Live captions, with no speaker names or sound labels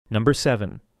Number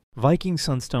 7. Viking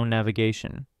Sunstone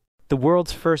Navigation. The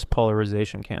world's first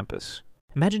polarization campus.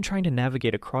 Imagine trying to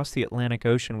navigate across the Atlantic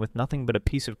Ocean with nothing but a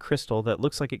piece of crystal that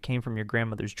looks like it came from your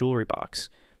grandmother's jewelry box.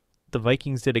 The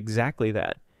Vikings did exactly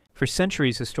that. For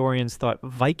centuries, historians thought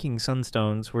Viking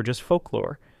sunstones were just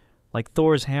folklore, like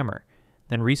Thor's hammer.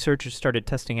 Then researchers started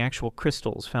testing actual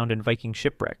crystals found in Viking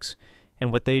shipwrecks,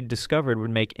 and what they discovered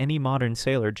would make any modern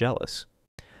sailor jealous.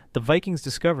 The Vikings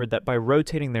discovered that by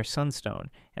rotating their sunstone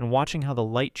and watching how the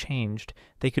light changed,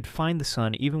 they could find the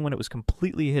sun even when it was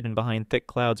completely hidden behind thick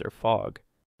clouds or fog.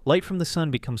 Light from the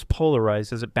sun becomes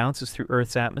polarized as it bounces through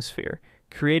Earth's atmosphere,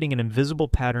 creating an invisible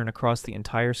pattern across the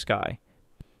entire sky.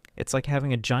 It's like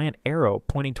having a giant arrow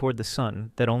pointing toward the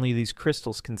sun that only these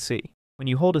crystals can see. When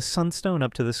you hold a sunstone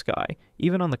up to the sky,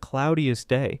 even on the cloudiest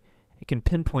day, it can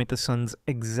pinpoint the sun's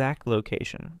exact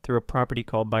location through a property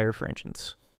called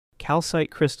birefringence. Calcite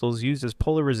crystals used as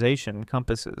polarization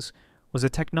compasses was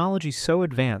a technology so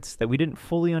advanced that we didn't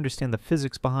fully understand the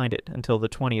physics behind it until the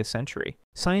 20th century.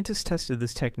 Scientists tested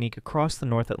this technique across the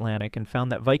North Atlantic and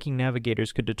found that Viking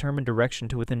navigators could determine direction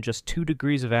to within just 2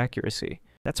 degrees of accuracy.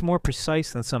 That's more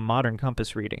precise than some modern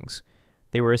compass readings.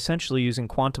 They were essentially using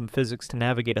quantum physics to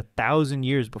navigate 1,000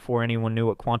 years before anyone knew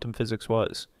what quantum physics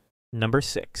was. Number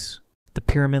 6. The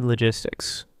pyramid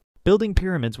logistics. Building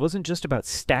pyramids wasn't just about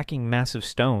stacking massive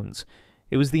stones.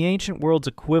 It was the ancient world's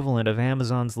equivalent of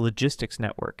Amazon's logistics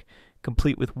network,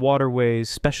 complete with waterways,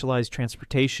 specialized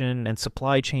transportation, and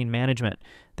supply chain management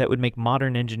that would make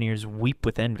modern engineers weep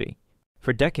with envy.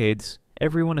 For decades,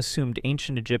 everyone assumed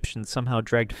ancient Egyptians somehow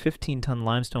dragged 15-ton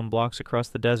limestone blocks across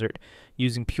the desert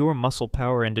using pure muscle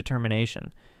power and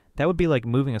determination. That would be like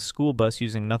moving a school bus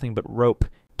using nothing but rope.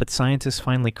 But scientists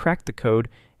finally cracked the code,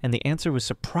 and the answer was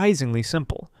surprisingly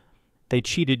simple. They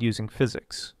cheated using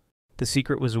physics. The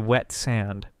secret was wet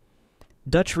sand.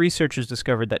 Dutch researchers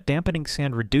discovered that dampening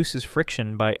sand reduces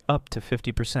friction by up to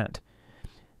 50%.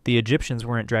 The Egyptians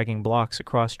weren't dragging blocks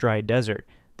across dry desert.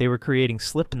 They were creating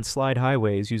slip-and-slide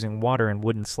highways using water and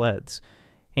wooden sleds.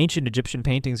 Ancient Egyptian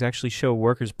paintings actually show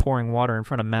workers pouring water in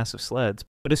front of massive sleds,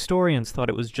 but historians thought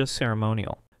it was just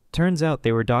ceremonial. Turns out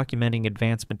they were documenting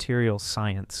advanced materials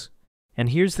science.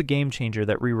 And here's the game changer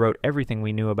that rewrote everything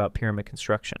we knew about pyramid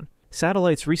construction.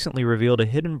 Satellites recently revealed a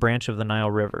hidden branch of the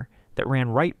Nile River that ran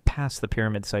right past the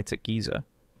pyramid sites at Giza.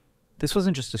 This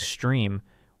wasn't just a stream.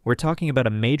 We're talking about a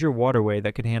major waterway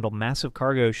that could handle massive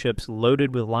cargo ships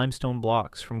loaded with limestone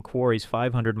blocks from quarries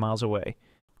 500 miles away.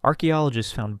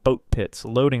 Archaeologists found boat pits,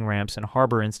 loading ramps, and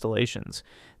harbor installations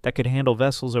that could handle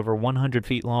vessels over 100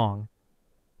 feet long.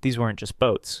 These weren't just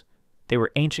boats. They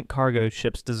were ancient cargo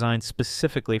ships designed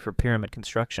specifically for pyramid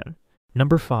construction.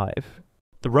 Number 5.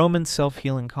 The Roman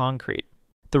self-healing concrete.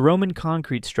 The Roman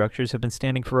concrete structures have been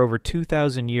standing for over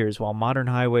 2,000 years while modern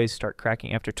highways start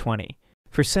cracking after 20.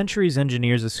 For centuries,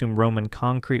 engineers assumed Roman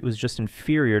concrete was just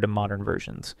inferior to modern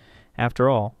versions. After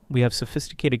all, we have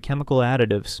sophisticated chemical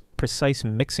additives, precise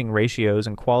mixing ratios,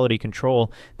 and quality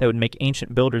control that would make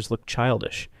ancient builders look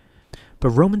childish. But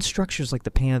Roman structures like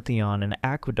the Pantheon and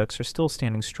aqueducts are still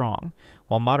standing strong,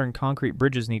 while modern concrete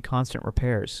bridges need constant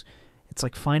repairs. It's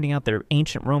like finding out that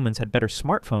ancient Romans had better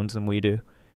smartphones than we do.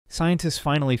 Scientists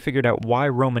finally figured out why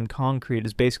Roman concrete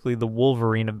is basically the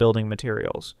Wolverine of building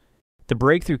materials. The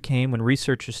breakthrough came when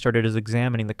researchers started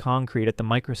examining the concrete at the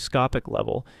microscopic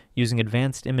level using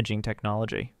advanced imaging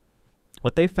technology.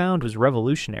 What they found was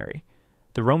revolutionary.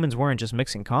 The Romans weren't just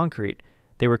mixing concrete,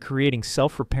 they were creating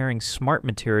self-repairing smart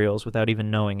materials without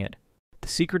even knowing it. The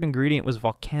secret ingredient was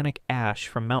volcanic ash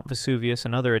from Mount Vesuvius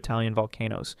and other Italian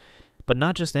volcanoes. But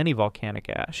not just any volcanic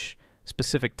ash,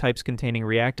 specific types containing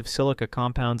reactive silica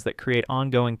compounds that create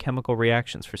ongoing chemical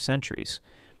reactions for centuries.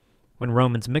 When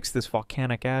Romans mixed this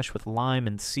volcanic ash with lime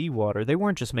and seawater, they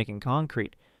weren't just making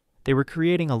concrete. They were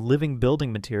creating a living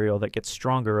building material that gets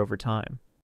stronger over time.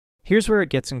 Here's where it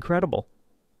gets incredible.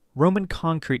 Roman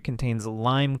concrete contains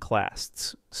lime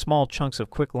clasts, small chunks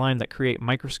of quicklime that create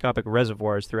microscopic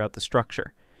reservoirs throughout the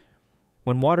structure.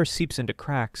 When water seeps into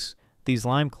cracks, these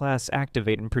lime clasts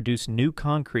activate and produce new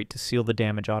concrete to seal the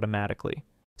damage automatically.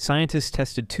 Scientists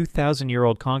tested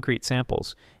 2,000-year-old concrete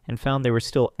samples and found they were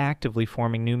still actively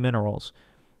forming new minerals.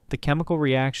 The chemical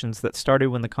reactions that started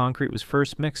when the concrete was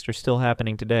first mixed are still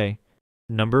happening today.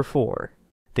 Number 4.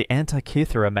 The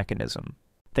Antikythera Mechanism,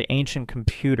 the ancient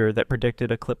computer that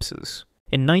predicted eclipses.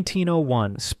 In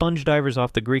 1901, sponge divers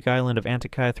off the Greek island of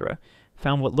Antikythera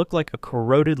found what looked like a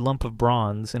corroded lump of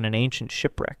bronze in an ancient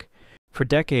shipwreck. For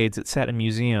decades, it sat in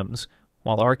museums,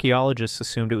 while archaeologists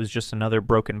assumed it was just another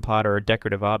broken pot or a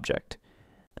decorative object.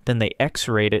 Then they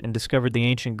X-rayed it and discovered the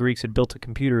ancient Greeks had built a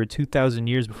computer 2,000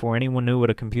 years before anyone knew what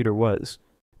a computer was.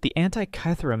 The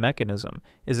Antikythera Mechanism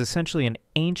is essentially an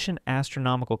ancient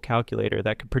astronomical calculator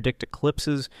that could predict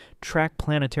eclipses, track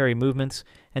planetary movements,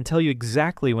 and tell you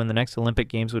exactly when the next Olympic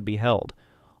Games would be held,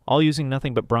 all using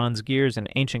nothing but bronze gears and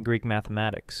ancient Greek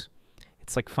mathematics.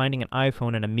 It's like finding an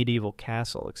iPhone in a medieval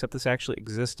castle, except this actually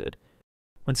existed.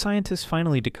 When scientists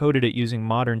finally decoded it using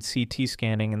modern CT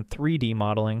scanning and 3D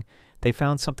modeling, they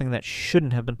found something that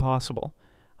shouldn't have been possible.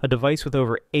 A device with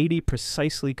over 80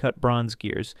 precisely cut bronze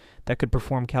gears that could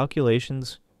perform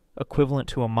calculations equivalent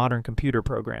to a modern computer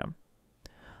program.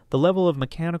 The level of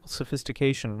mechanical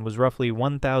sophistication was roughly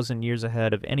 1,000 years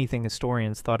ahead of anything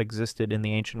historians thought existed in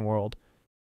the ancient world.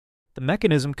 The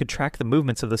mechanism could track the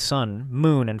movements of the sun,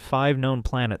 moon, and 5 known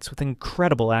planets with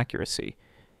incredible accuracy.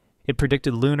 It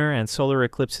predicted lunar and solar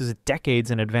eclipses decades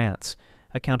in advance,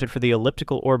 accounted for the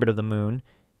elliptical orbit of the moon,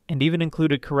 and even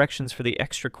included corrections for the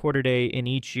extra quarter day in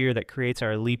each year that creates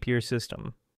our leap year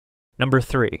system. Number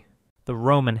 3. The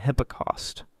Roman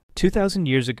Hypocaust. 2,000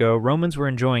 years ago, Romans were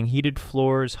enjoying heated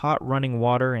floors, hot running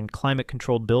water, and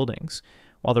climate-controlled buildings,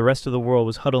 while the rest of the world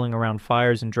was huddling around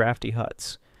fires and drafty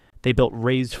huts. They built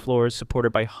raised floors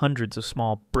supported by hundreds of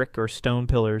small brick or stone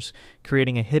pillars,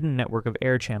 creating a hidden network of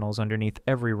air channels underneath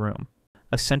every room.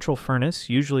 A central furnace,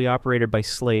 usually operated by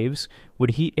slaves,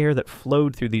 would heat air that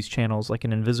flowed through these channels like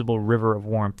an invisible river of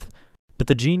warmth. But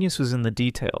the genius was in the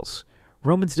details.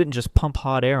 Romans didn't just pump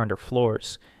hot air under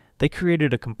floors. They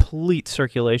created a complete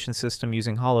circulation system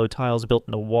using hollow tiles built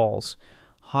into walls.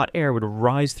 Hot air would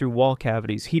rise through wall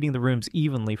cavities, heating the rooms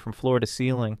evenly from floor to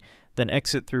ceiling, then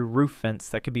exit through roof vents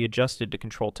that could be adjusted to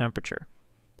control temperature.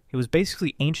 It was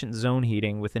basically ancient zone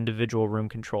heating with individual room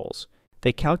controls.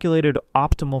 They calculated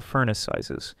optimal furnace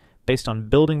sizes based on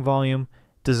building volume,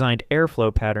 designed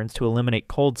airflow patterns to eliminate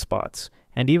cold spots,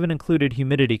 and even included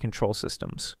humidity control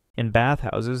systems. In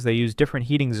bathhouses, they used different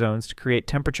heating zones to create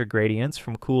temperature gradients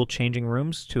from cool changing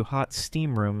rooms to hot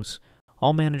steam rooms,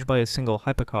 all managed by a single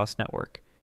Hypocaust network.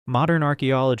 Modern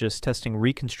archaeologists testing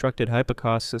reconstructed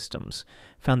Hypocaust systems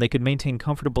found they could maintain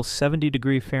comfortable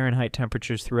 70-degree Fahrenheit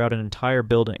temperatures throughout entire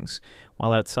buildings,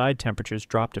 while outside temperatures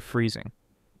dropped to freezing.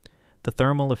 The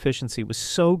thermal efficiency was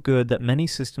so good that many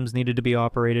systems needed to be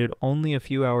operated only a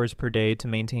few hours per day to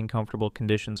maintain comfortable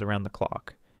conditions around the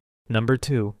clock. Number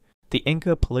 2. The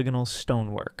Inca Polygonal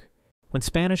Stonework. When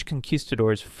Spanish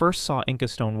conquistadors first saw Inca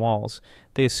stone walls,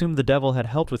 they assumed the devil had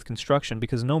helped with construction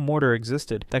because no mortar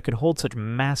existed that could hold such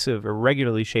massive,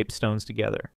 irregularly shaped stones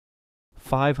together.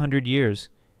 500 years,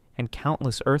 and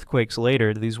countless earthquakes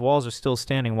later, these walls are still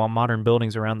standing while modern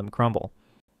buildings around them crumble.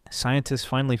 Scientists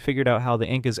finally figured out how the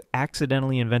Incas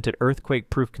accidentally invented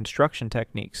earthquake-proof construction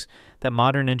techniques that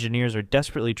modern engineers are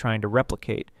desperately trying to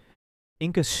replicate.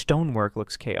 Inca stonework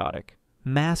looks chaotic.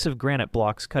 Massive granite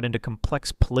blocks cut into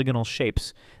complex polygonal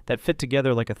shapes that fit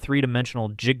together like a three-dimensional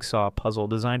jigsaw puzzle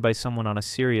designed by someone on a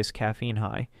serious caffeine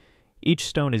high. Each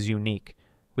stone is unique,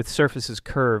 with surfaces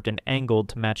curved and angled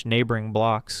to match neighboring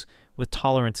blocks, with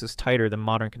tolerances tighter than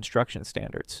modern construction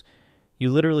standards. You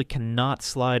literally cannot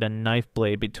slide a knife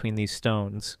blade between these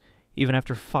stones, even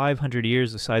after 500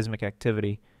 years of seismic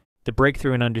activity. The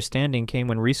breakthrough in understanding came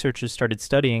when researchers started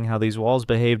studying how these walls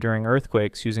behave during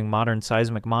earthquakes using modern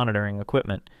seismic monitoring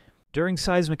equipment. During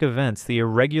seismic events, the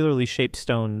irregularly shaped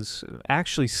stones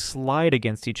actually slide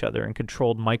against each other in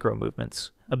controlled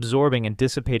micro-movements, absorbing and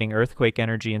dissipating earthquake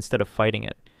energy instead of fighting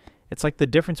it. It's like the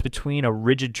difference between a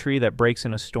rigid tree that breaks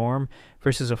in a storm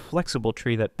versus a flexible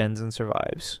tree that bends and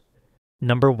survives.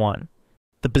 Number 1.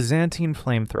 The Byzantine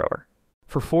Flamethrower.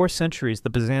 For 4 centuries, the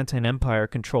Byzantine Empire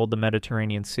controlled the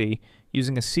Mediterranean Sea,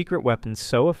 using a secret weapon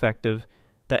so effective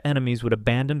that enemies would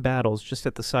abandon battles just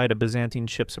at the sight of Byzantine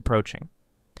ships approaching.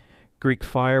 Greek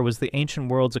fire was the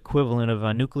ancient world's equivalent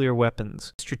of nuclear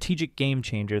weapons, a strategic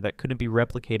game-changer that couldn't be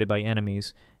replicated by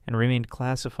enemies and remained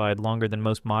classified longer than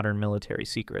most modern military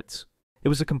secrets. It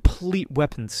was a complete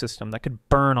weapons system that could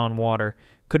burn on water,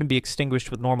 couldn't be extinguished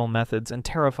with normal methods, and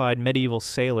terrified medieval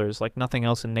sailors like nothing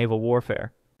else in naval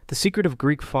warfare. The secret of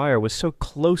Greek fire was so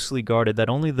closely guarded that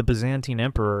only the Byzantine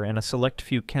emperor and a select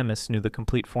few chemists knew the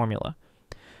complete formula.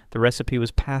 The recipe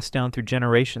was passed down through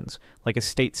generations, like a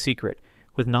state secret,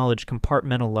 with knowledge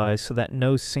compartmentalized so that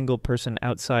no single person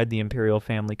outside the imperial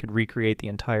family could recreate the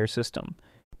entire system.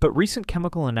 But recent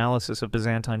chemical analysis of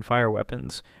Byzantine fire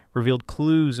weapons revealed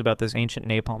clues about this ancient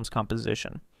napalm's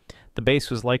composition. The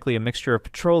base was likely a mixture of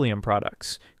petroleum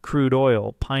products, crude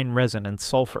oil, pine resin, and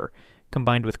sulfur,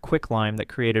 combined with quicklime that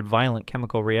created violent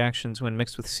chemical reactions when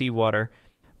mixed with seawater.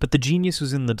 But the genius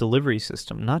was in the delivery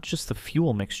system, not just the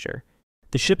fuel mixture.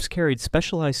 The ships carried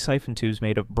specialized siphon tubes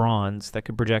made of bronze that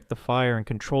could project the fire in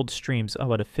controlled streams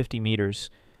up to 50 meters.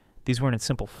 These weren't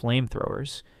simple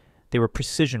flamethrowers. They were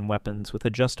precision weapons with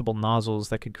adjustable nozzles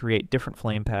that could create different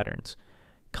flame patterns,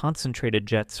 concentrated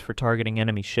jets for targeting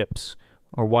enemy ships,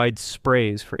 or wide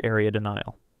sprays for area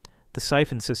denial. The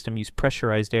siphon system used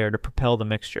pressurized air to propel the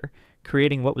mixture,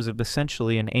 creating what was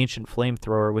essentially an ancient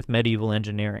flamethrower with medieval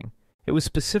engineering. It was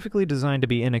specifically designed to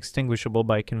be inextinguishable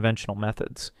by conventional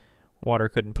methods. Water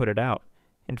couldn't put it out.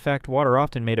 In fact, water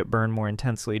often made it burn more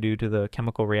intensely due to the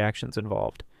chemical reactions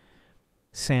involved.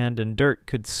 Sand and dirt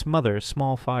could smother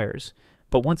small fires,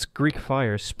 but once Greek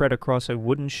fire spread across a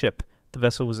wooden ship, the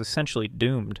vessel was essentially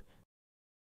doomed.